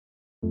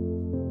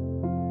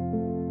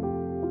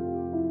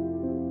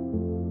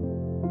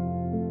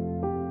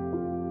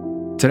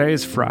Today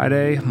is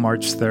Friday,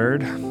 March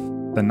 3rd,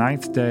 the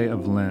 9th day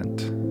of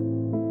Lent.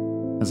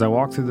 As I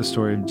walk through the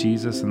story of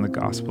Jesus in the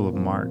Gospel of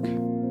Mark,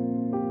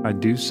 I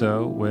do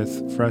so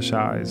with fresh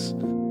eyes,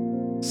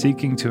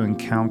 seeking to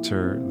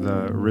encounter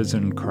the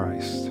risen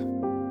Christ.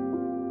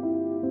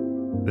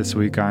 This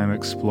week I am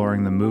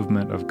exploring the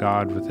movement of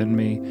God within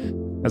me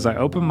as I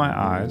open my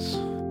eyes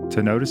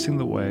to noticing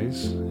the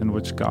ways in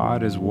which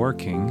God is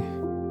working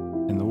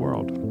in the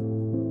world.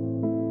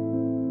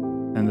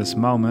 In this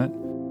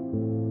moment,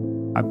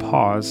 I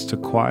pause to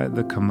quiet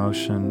the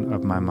commotion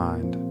of my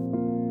mind.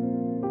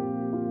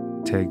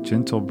 Take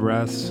gentle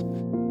breaths,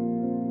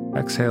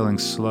 exhaling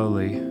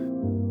slowly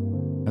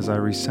as I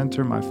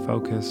recenter my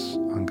focus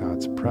on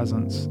God's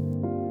presence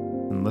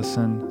and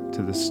listen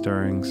to the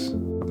stirrings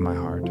of my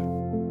heart.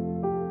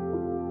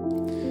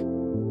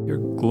 Your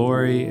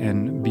glory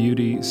and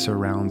beauty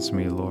surrounds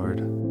me, Lord,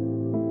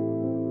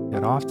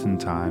 yet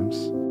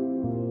oftentimes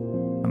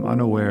I'm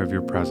unaware of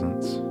your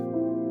presence.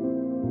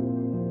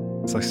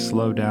 As I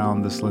slow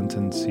down this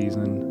Lenten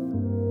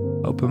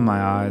season, open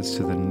my eyes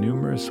to the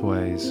numerous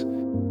ways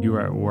you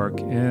are at work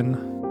in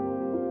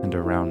and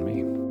around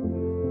me.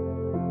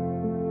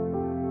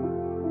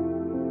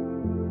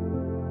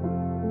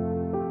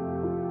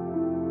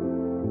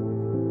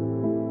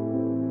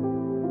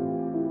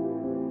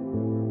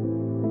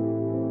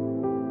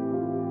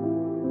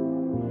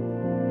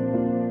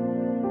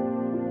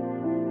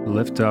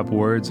 Lift up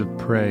words of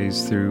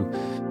praise through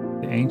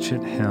the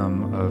ancient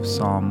hymn of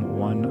Psalm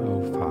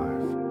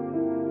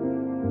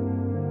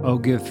 105. Oh,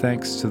 give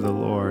thanks to the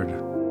Lord.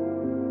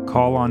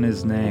 Call on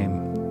his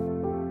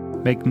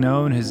name. Make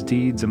known his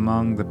deeds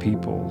among the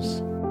peoples.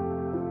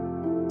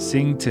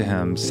 Sing to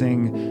him,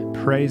 sing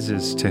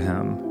praises to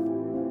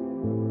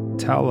him.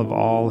 Tell of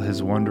all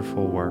his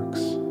wonderful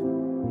works.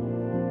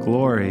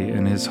 Glory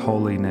in his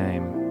holy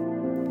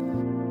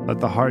name. Let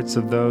the hearts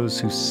of those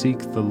who seek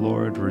the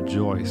Lord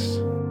rejoice.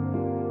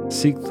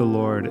 Seek the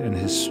Lord in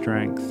his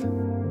strength.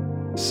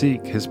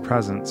 Seek his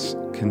presence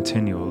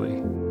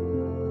continually.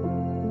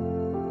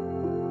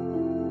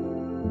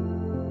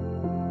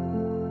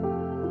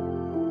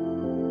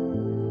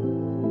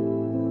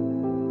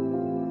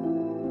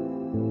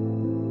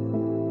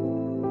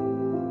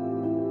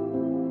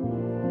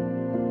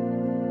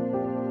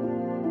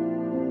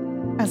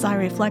 As I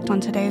reflect on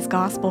today's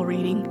gospel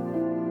reading,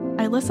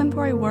 I listen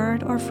for a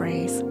word or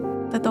phrase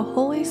that the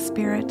Holy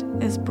Spirit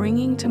is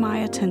bringing to my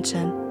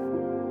attention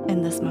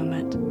in this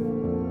moment.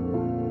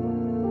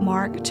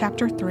 Mark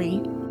chapter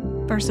 3,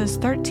 verses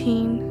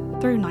 13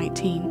 through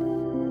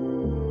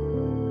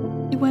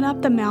 19. He went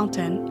up the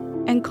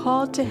mountain and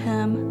called to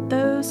him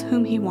those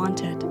whom he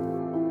wanted,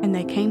 and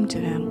they came to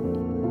him.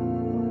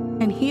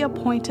 And he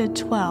appointed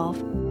 12,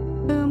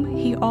 whom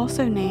he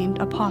also named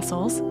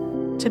apostles,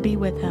 to be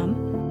with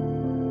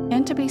him,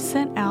 and to be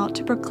sent out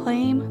to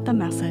proclaim the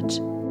message,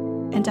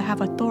 and to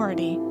have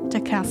authority to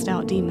cast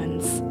out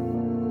demons.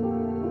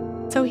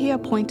 So he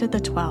appointed the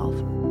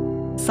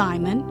 12,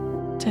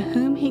 Simon, to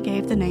whom he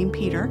gave the name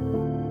Peter,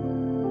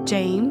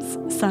 James,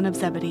 son of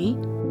Zebedee,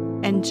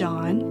 and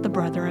John, the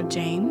brother of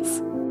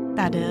James,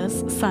 that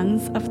is,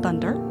 sons of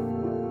thunder,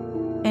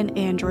 and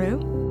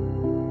Andrew,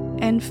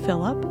 and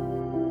Philip,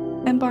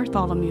 and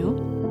Bartholomew,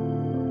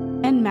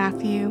 and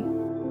Matthew,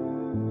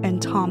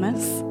 and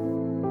Thomas,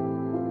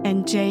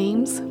 and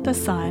James, the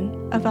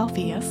son of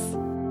Alphaeus,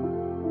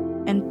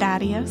 and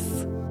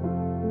Thaddeus,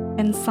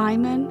 and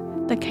Simon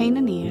the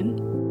Canaanian,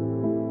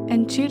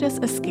 and Judas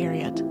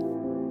Iscariot,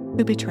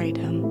 who betrayed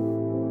him.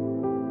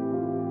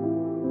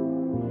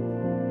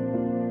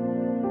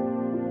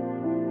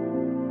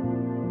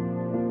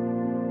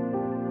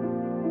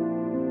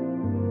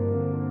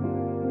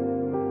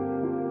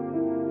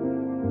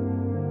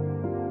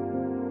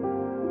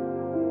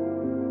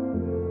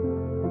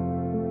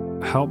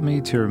 Help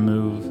me to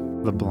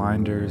remove the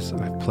blinders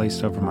I've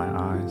placed over my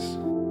eyes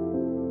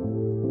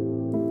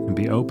and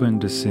be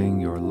open to seeing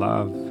your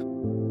love,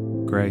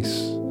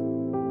 grace,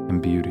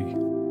 and beauty.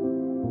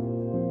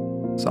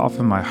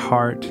 Soften my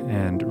heart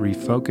and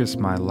refocus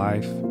my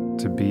life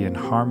to be in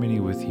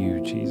harmony with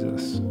you,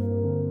 Jesus.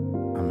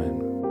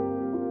 Amen.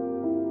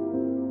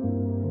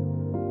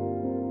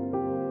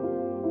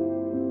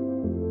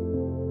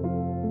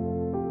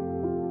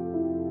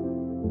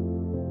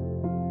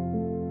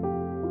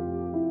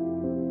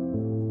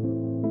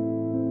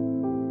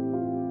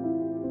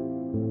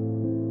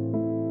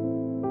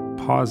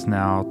 Pause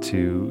now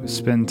to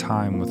spend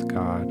time with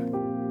God,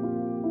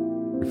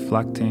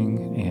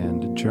 reflecting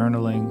and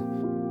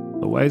journaling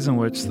the ways in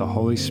which the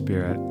Holy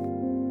Spirit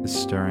is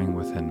stirring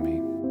within me.